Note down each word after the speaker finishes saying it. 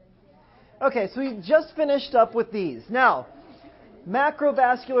Okay, so we just finished up with these. Now,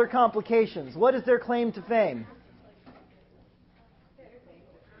 macrovascular complications. What is their claim to fame?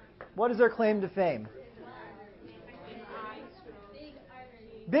 What is their claim to fame?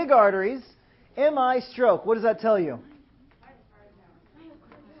 Big arteries. MI, stroke. What does that tell you?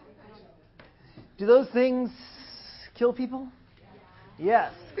 Do those things kill people?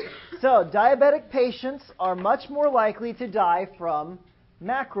 Yes. So, diabetic patients are much more likely to die from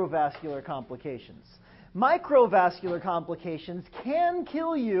macrovascular complications. Microvascular complications can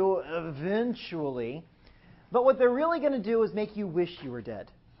kill you eventually, but what they're really going to do is make you wish you were dead.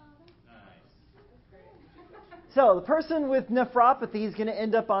 So, the person with nephropathy is going to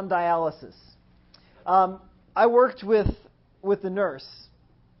end up on dialysis. I worked with a nurse.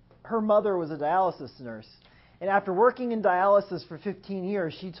 Her mother was a dialysis nurse. And after working in dialysis for 15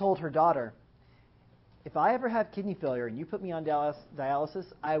 years, she told her daughter, if I ever have kidney failure and you put me on dialysis,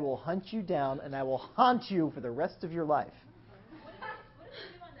 I will hunt you down and I will haunt you for the rest of your life.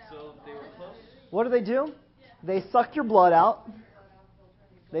 So they were close? What do? They suck your blood out.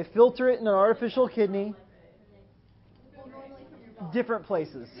 They filter it in an artificial kidney. Different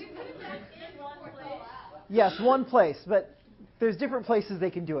places. Yes, one place, but there's different places they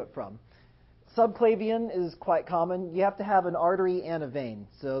can do it from. Subclavian is quite common. You have to have an artery and a vein,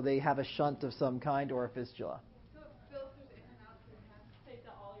 so they have a shunt of some kind or a fistula. So it filters in and out, so you have to take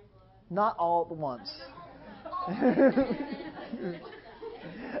out all your blood. Not all at once.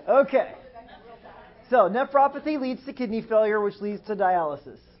 Okay. So nephropathy leads to kidney failure, which leads to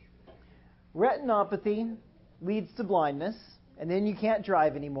dialysis. Retinopathy leads to blindness, and then you can't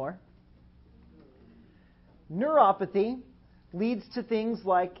drive anymore. Neuropathy leads to things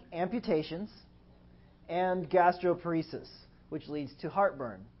like amputations and gastroparesis, which leads to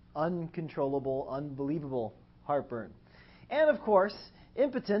heartburn, uncontrollable, unbelievable heartburn. And of course,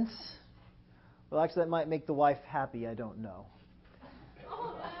 impotence. Well, actually, that might make the wife happy. I don't know.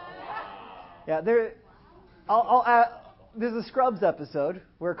 Yeah, there's a Scrubs episode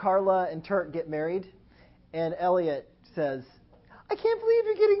where Carla and Turk get married, and Elliot says, I can't believe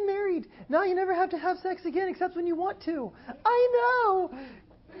you're getting married. Now you never have to have sex again except when you want to. I know.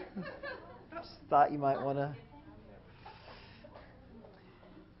 Just thought you might want to.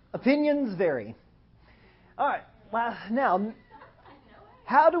 Opinions vary. All right. Now,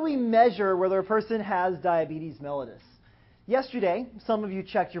 how do we measure whether a person has diabetes mellitus? Yesterday, some of you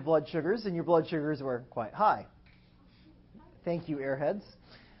checked your blood sugars, and your blood sugars were quite high. Thank you, airheads.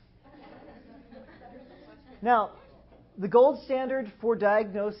 Now, the gold standard for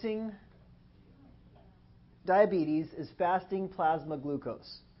diagnosing diabetes is fasting plasma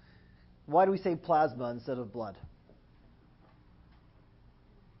glucose. Why do we say plasma instead of blood?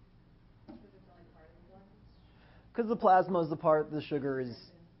 Because the plasma is the part the sugar is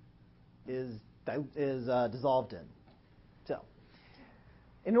dissolved in. So,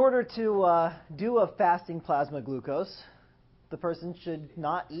 in order to do a fasting plasma glucose, the person should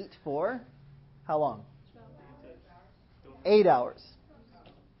not eat for how long? 8 hours.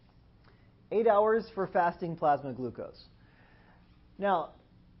 8 hours for fasting plasma glucose. Now,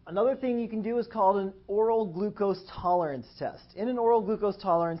 another thing you can do is called an oral glucose tolerance test. In an oral glucose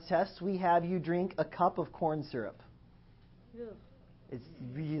tolerance test, we have you drink a cup of corn syrup. It's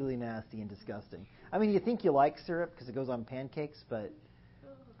really nasty and disgusting. I mean, you think you like syrup because it goes on pancakes, but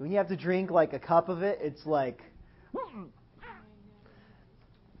when you have to drink like a cup of it, it's like...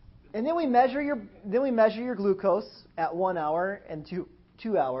 And then we measure your glucose at 1 hour and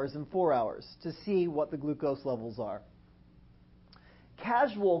 2 hours and 4 hours to see what the glucose levels are.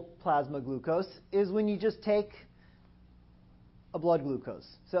 Casual plasma glucose is when you just take a blood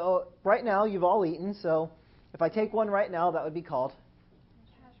glucose. So right now you've all eaten, so if I take one right now, that would be called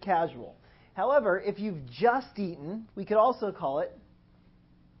casual. However, if you've just eaten, we could also call it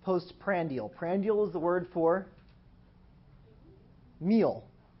postprandial. Prandial is the word for meal.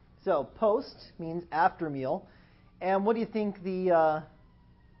 So post means after meal. And what do you think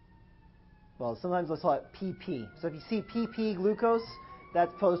well, sometimes let's call it PP. So if you see PP glucose,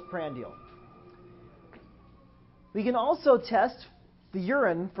 that's postprandial. We can also test the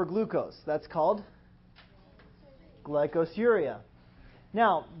urine for glucose. That's called glycosuria.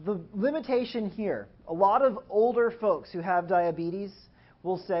 Now, the limitation here, a lot of older folks who have diabetes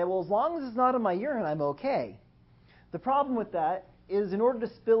will say, well, as long as it's not in my urine, I'm okay. The problem with that is in order to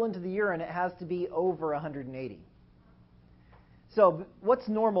spill into the urine, it has to be over 180. So what's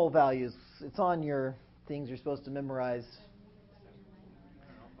normal values? It's on your things you're supposed to memorize.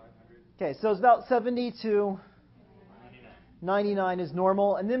 Okay, so it's about 70 to 99 is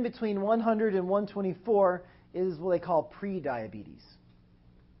normal. And then between 100 and 124 is what they call pre-diabetes.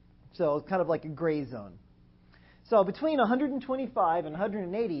 so, it's kind of like a gray zone. So between 125 and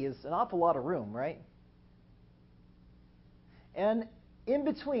 180 is an awful lot of room, right? And in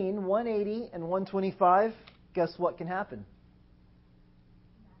between 180 and 125, guess what can happen?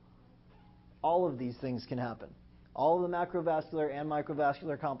 All of these things can happen. All of the macrovascular and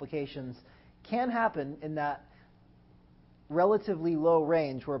microvascular complications can happen in that relatively low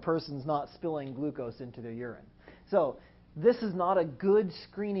range where a person's not spilling glucose into their urine. So this is not a good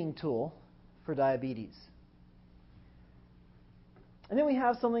screening tool for diabetes. And then we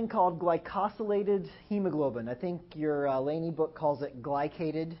have something called glycosylated hemoglobin. I think your Laney book calls it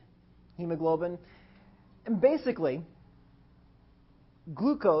glycated hemoglobin. And basically,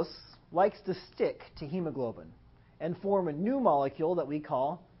 glucose likes to stick to hemoglobin and form a new molecule that we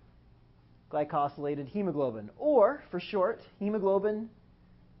call glycosylated hemoglobin, or, for short, hemoglobin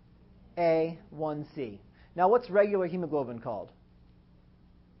A1C. Now, what's regular hemoglobin called?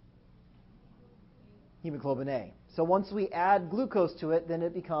 Hemoglobin A. So once we add glucose to it, then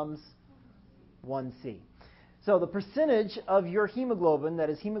it becomes 1C. So the percentage of your hemoglobin that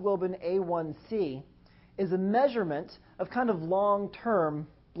is hemoglobin A1C is a measurement of kind of long-term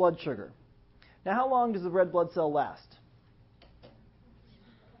blood sugar. Now, how long does the red blood cell last?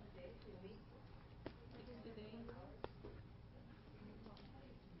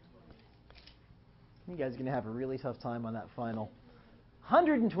 You guys are going to have a really tough time on that final.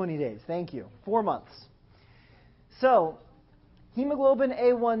 120 days, thank you. 4 months. So, hemoglobin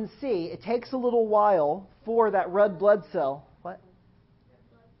A1C, it takes a little while for that red blood cell. What?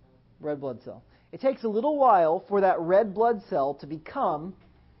 Red blood cell. It takes a little while for that red blood cell to become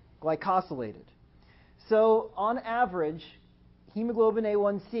glycosylated. So, on average, hemoglobin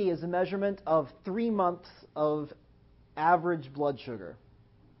A1C is a measurement of 3 months of average blood sugar.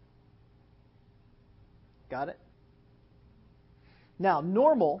 Got it? Now,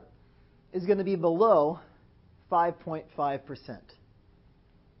 normal is going to be below 5.5%.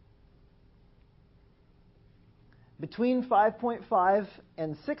 Between 5.5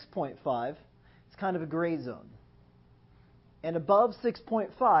 and 6.5, it's kind of a gray zone. And above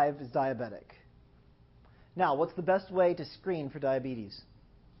 6.5 is diabetic. Now, what's the best way to screen for diabetes?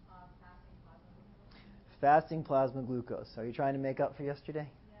 Fasting plasma glucose. Are you trying to make up for yesterday?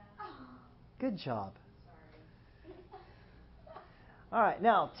 Yeah. Good job. All right,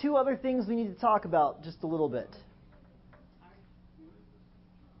 now, 2 other things we need to talk about just a little bit.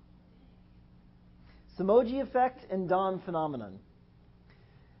 Somogyi effect and Dawn phenomenon.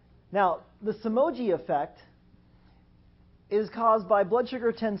 Now, the Somogyi effect is caused by blood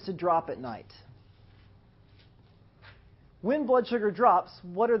sugar tends to drop at night. When blood sugar drops,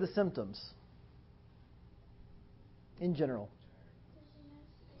 what are the symptoms in general?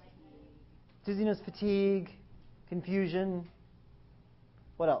 Dizziness, fatigue, confusion.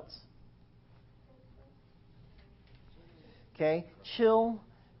 What else? Okay, chill,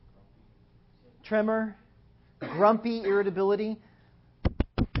 tremor, grumpy, irritability.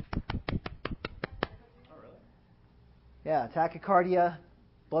 Yeah, tachycardia,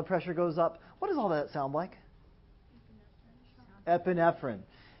 blood pressure goes up. What does all that sound like? Epinephrine.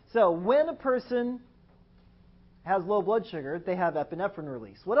 So when a person has low blood sugar, they have epinephrine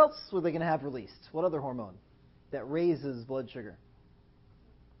release. What else were they going to have released? What other hormone that raises blood sugar?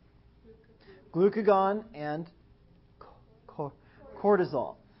 Glucagon and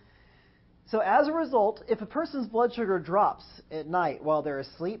cortisol. So as a result, if a person's blood sugar drops at night while they're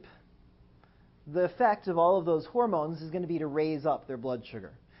asleep, the effect of all of those hormones is going to be to raise up their blood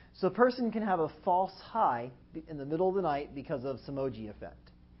sugar. So a person can have a false high in the middle of the night because of Somogyi effect.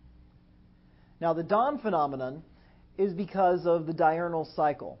 Now the Dawn phenomenon is because of the diurnal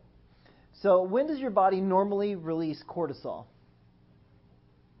cycle. So when does your body normally release cortisol?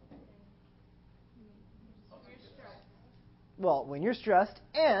 Well, when you're stressed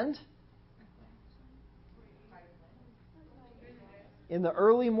and in the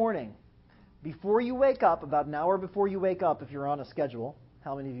early morning. Before you wake up, about an hour before you wake up, if you're on a schedule.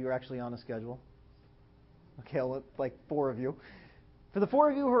 How many of you are actually on a schedule? Okay, like 4 of you. For the 4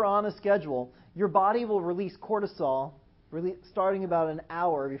 of you who are on a schedule, your body will release cortisol starting about an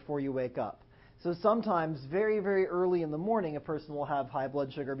hour before you wake up. So sometimes, very, very early in the morning, a person will have high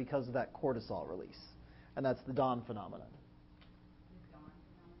blood sugar because of that cortisol release. And that's the Dawn phenomenon.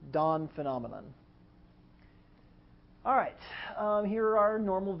 Dawn phenomenon. All right, here are our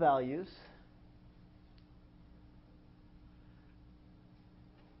normal values.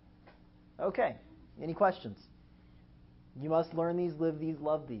 Okay, any questions? You must learn these, live these,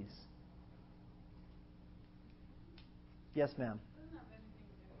 love these. Yes, ma'am. Doesn't have anything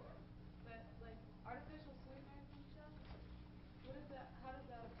to do with it. But like artificial sweeteners and stuff, what is that? How does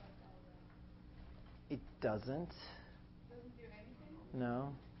that affect all doesn't. Doesn't do anything?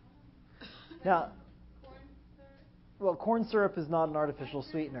 No. Then Now, corn syrup? well, corn syrup is not an artificial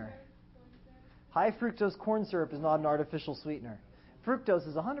sweetener. Corn syrup? High fructose corn syrup is not an artificial sweetener. Fructose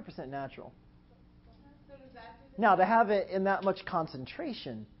is 100% natural. So does that do the Now, to have it in that much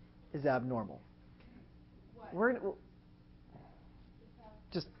concentration is abnormal. what? We're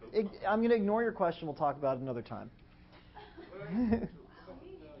just I'm going to ignore your question. We'll talk about it another time.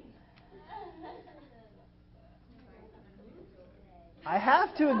 I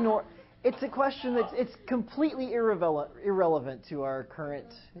have to ignore. It's a question it's completely irrelevant to our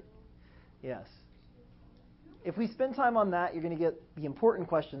current. Yes. If we spend time on that, you're going to get the important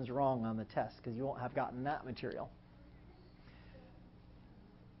questions wrong on the test because you won't have gotten that material.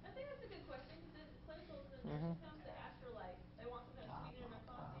 I think that's a good question because in clinicals, the nurses come to ask for like they want some kind of sweetener in their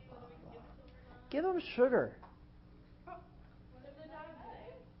coffee, whether we can give it to them or not. Give them sugar. What if they're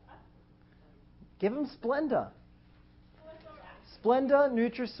diabetic? Give them Splenda. What's all right? Splenda,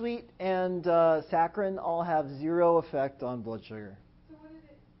 NutraSweet, and saccharin all have zero effect on blood sugar. So what did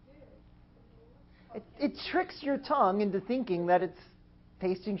it do? It tricks your tongue into thinking that it's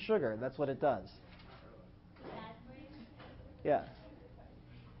tasting sugar. That's what it does. Yeah.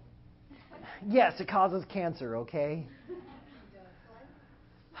 Yes, it causes cancer, okay?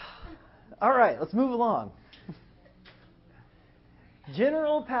 All right, let's move along.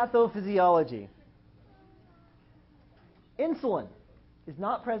 General pathophysiology. Insulin is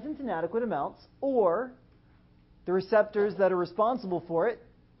not present in adequate amounts, or the receptors that are responsible for it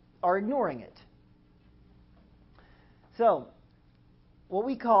are ignoring it. So, what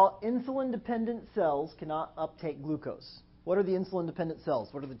we call insulin-dependent cells cannot uptake glucose. What are the insulin-dependent cells?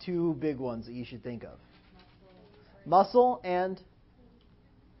 What are the two big ones that you should think of? Muscle and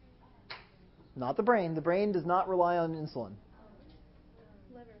not the brain. The brain does not rely on insulin.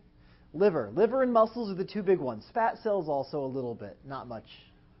 Liver and muscles are the two big ones. Fat cells also a little bit, not much.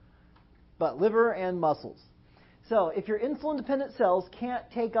 But liver and muscles. So if your insulin-dependent cells can't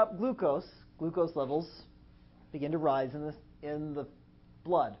take up glucose levels begin to rise in the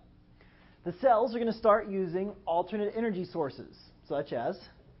blood. The cells are going to start using alternate energy sources, such as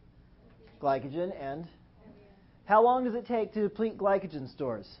glycogen and... How long does it take to deplete glycogen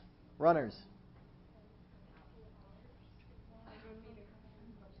stores? Runners.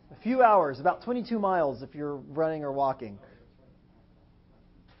 A few hours, about 22 miles if you're running or walking.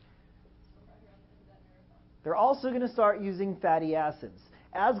 They're also going to start using fatty acids.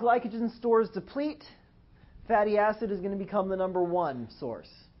 As glycogen stores deplete, fatty acid is going to become the number one source.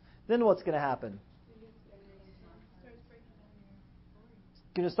 Then what's going to happen?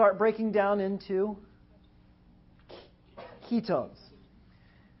 It's going to start breaking down into ketones.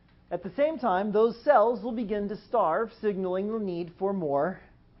 At the same time, those cells will begin to starve, signaling the need for more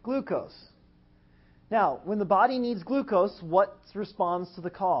glucose. Now, when the body needs glucose, what responds to the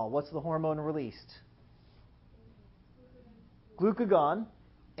call? What's the hormone released? Glucagon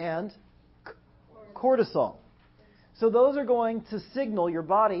and cortisol. So those are going to signal your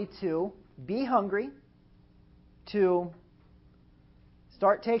body to be hungry, to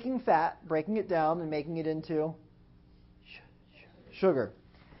start taking fat, breaking it down, and making it into sugar.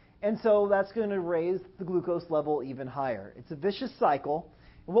 And so that's going to raise the glucose level even higher. It's a vicious cycle.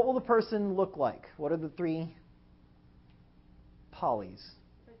 And what will the person look like? What are the three polys?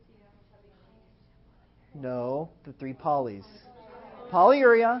 No, the three polys.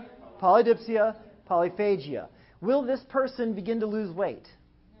 Polyuria, polydipsia, polyphagia. Will this person begin to lose weight?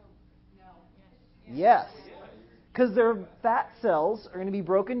 Yes. Because their fat cells are going to be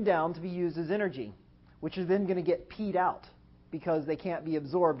broken down to be used as energy, which is then going to get peed out because they can't be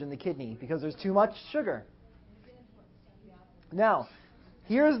absorbed in the kidney because there's too much sugar. Now,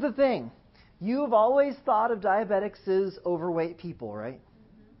 here's the thing. You've always thought of diabetics as overweight people, right?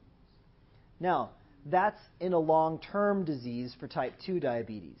 Now, that's in a long-term disease for type 2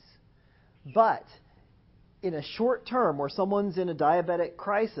 diabetes. But in a short term where someone's in a diabetic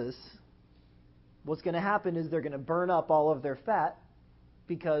crisis, what's going to happen is they're going to burn up all of their fat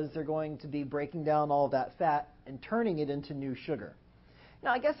because they're going to be breaking down all of that fat and turning it into new sugar.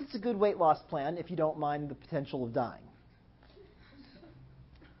 Now, I guess it's a good weight loss plan if you don't mind the potential of dying.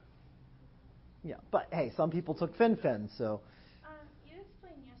 Yeah, but hey, some people took fen-phen, so... You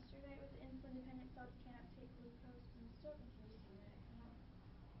explained yesterday with insulin-dependent cells can't take glucose, and I'm still confused on it.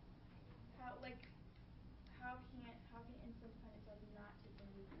 How can insulin-dependent cells not take in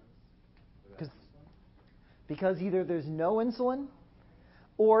glucose? Because either there's no insulin,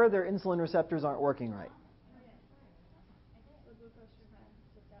 or their insulin receptors aren't working right. So glucose just kind of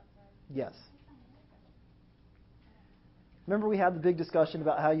sits outside. Yes. Remember we had the big discussion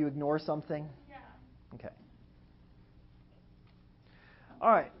about how you ignore something? Yeah. Okay. All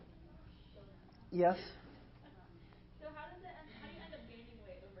right. Yes? So how do you end up gaining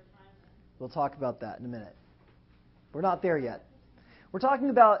weight over time then? We'll talk about that in a minute. We're not there yet. We're talking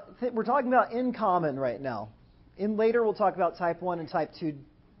about in common right now. In later, we'll talk about type 1 and type 2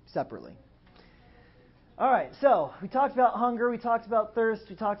 separately. All right, so we talked about hunger, we talked about thirst,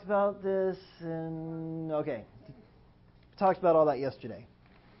 we talked about this, and okay. We talked about all that yesterday.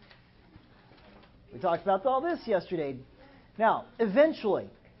 We talked about all this yesterday. Now, eventually,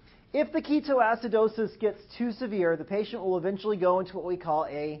 if the ketoacidosis gets too severe, the patient will eventually go into what we call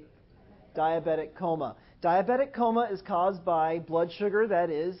a diabetic coma. Diabetic coma is caused by blood sugar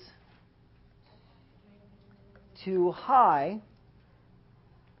that is too high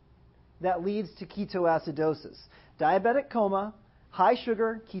that leads to ketoacidosis. Diabetic coma, high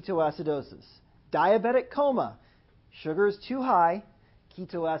sugar, ketoacidosis. Diabetic coma, sugar is too high,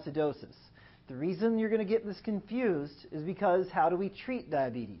 ketoacidosis. The reason you're going to get this confused is because how do we treat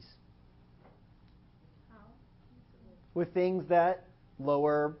diabetes? With things that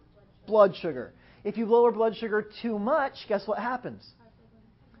lower blood sugar. If you lower blood sugar too much, guess what happens?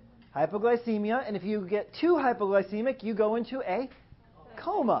 Hypoglycemia, and if you get too hypoglycemic, you go into a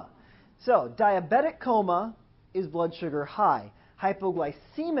coma. So, diabetic coma is blood sugar high.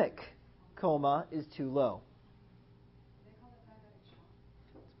 Hypoglycemic coma is too low.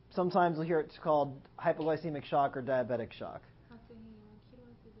 Sometimes we'll hear it's called hypoglycemic shock or diabetic shock.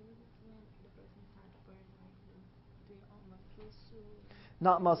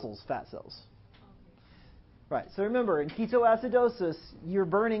 Not muscles, fat cells. Right, so remember, in ketoacidosis, you're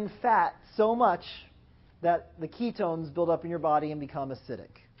burning fat so much that the ketones build up in your body and become acidic.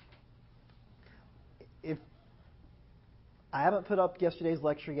 If I haven't put up yesterday's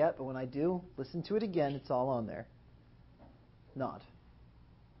lecture yet, but when I do, listen to it again, it's all on there. Nod.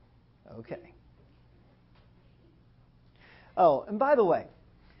 Okay. Oh, and by the way,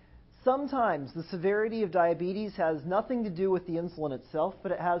 sometimes the severity of diabetes has nothing to do with the insulin itself,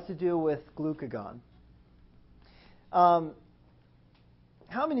 but it has to do with glucagon. How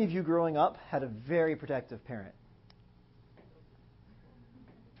many of you growing up had a very protective parent?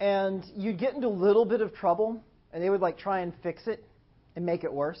 And you'd get into a little bit of trouble, and they would try and fix it and make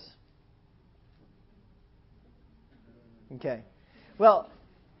it worse? Okay. Well,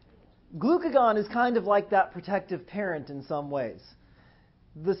 glucagon is kind of like that protective parent in some ways.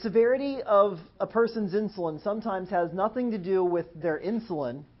 The severity of a person's insulin sometimes has nothing to do with their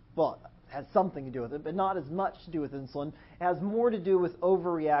insulin. Well, it has something to do with it, but not as much to do with insulin. It has more to do with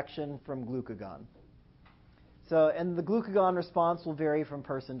overreaction from glucagon. So, and the glucagon response will vary from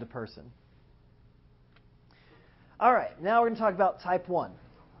person to person. All right, now we're going to talk about type 1.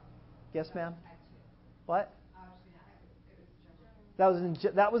 Yes, ma'am? What?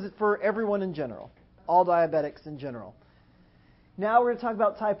 That was for everyone in general, all diabetics in general. Now we're going to talk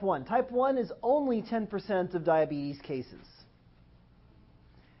about type 1. Type 1 is only 10% of diabetes cases.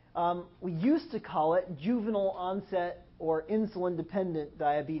 We used to call it juvenile onset or insulin-dependent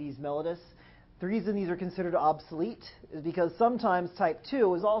diabetes mellitus. The reason these are considered obsolete is because sometimes type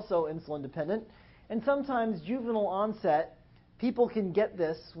 2 is also insulin-dependent, and sometimes juvenile onset, people can get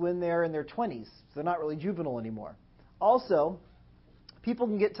this when they're in their 20s, so they're not really juvenile anymore. Also, people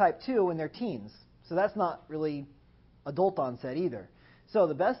can get type 2 in their teens, so that's not really adult onset either. So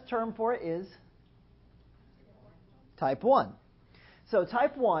the best term for it is type 1. So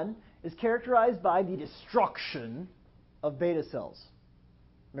type 1 is characterized by the destruction of beta cells.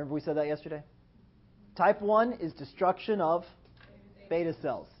 Remember we said that yesterday? Type 1 is destruction of beta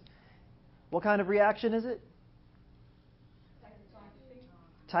cells. What kind of reaction is it?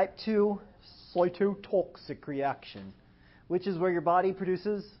 Type 2 cytotoxic reaction, which is where your body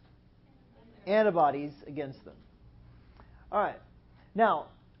produces antibodies against them. All right. Now,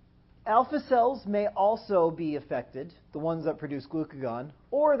 alpha cells may also be affected, the ones that produce glucagon,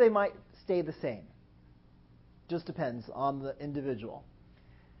 or they might stay the same. Just depends on the individual.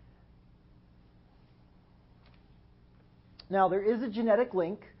 Now, there is a genetic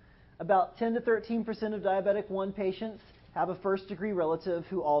link. About 10 to 13% of diabetic 1 patients have a first-degree relative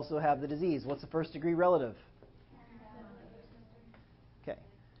who also have the disease. What's a first-degree relative? Okay.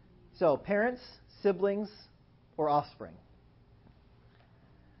 So, parents, siblings, or offspring.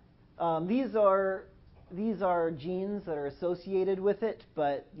 These are genes that are associated with it,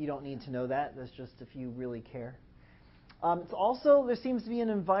 but you don't need to know that. That's just if you really care. It's also, there seems to be an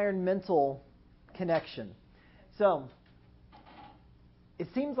environmental connection. So, it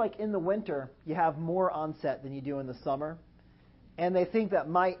seems like in the winter you have more onset than you do in the summer. And they think that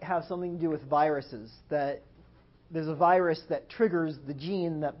might have something to do with viruses, that there's a virus that triggers the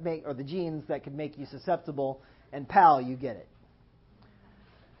gene that the genes that could make you susceptible, and pow, you get it.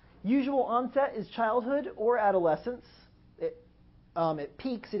 Usual onset is childhood or adolescence. It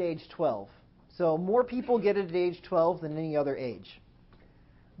peaks at age 12. So more people get it at age 12 than any other age.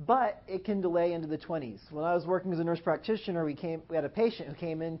 But it can delay into the 20s. When I was working as a nurse practitioner, we had a patient who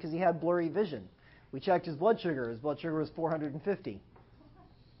came in because he had blurry vision. We checked his blood sugar. His blood sugar was 450.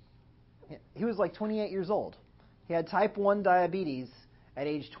 He was like 28 years old. He had type 1 diabetes at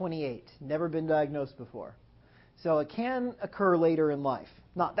age 28. Never been diagnosed before. So it can occur later in life.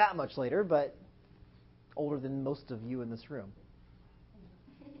 Not that much later, but older than most of you in this room.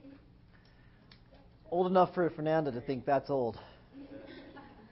 Old enough for Fernanda to think that's old.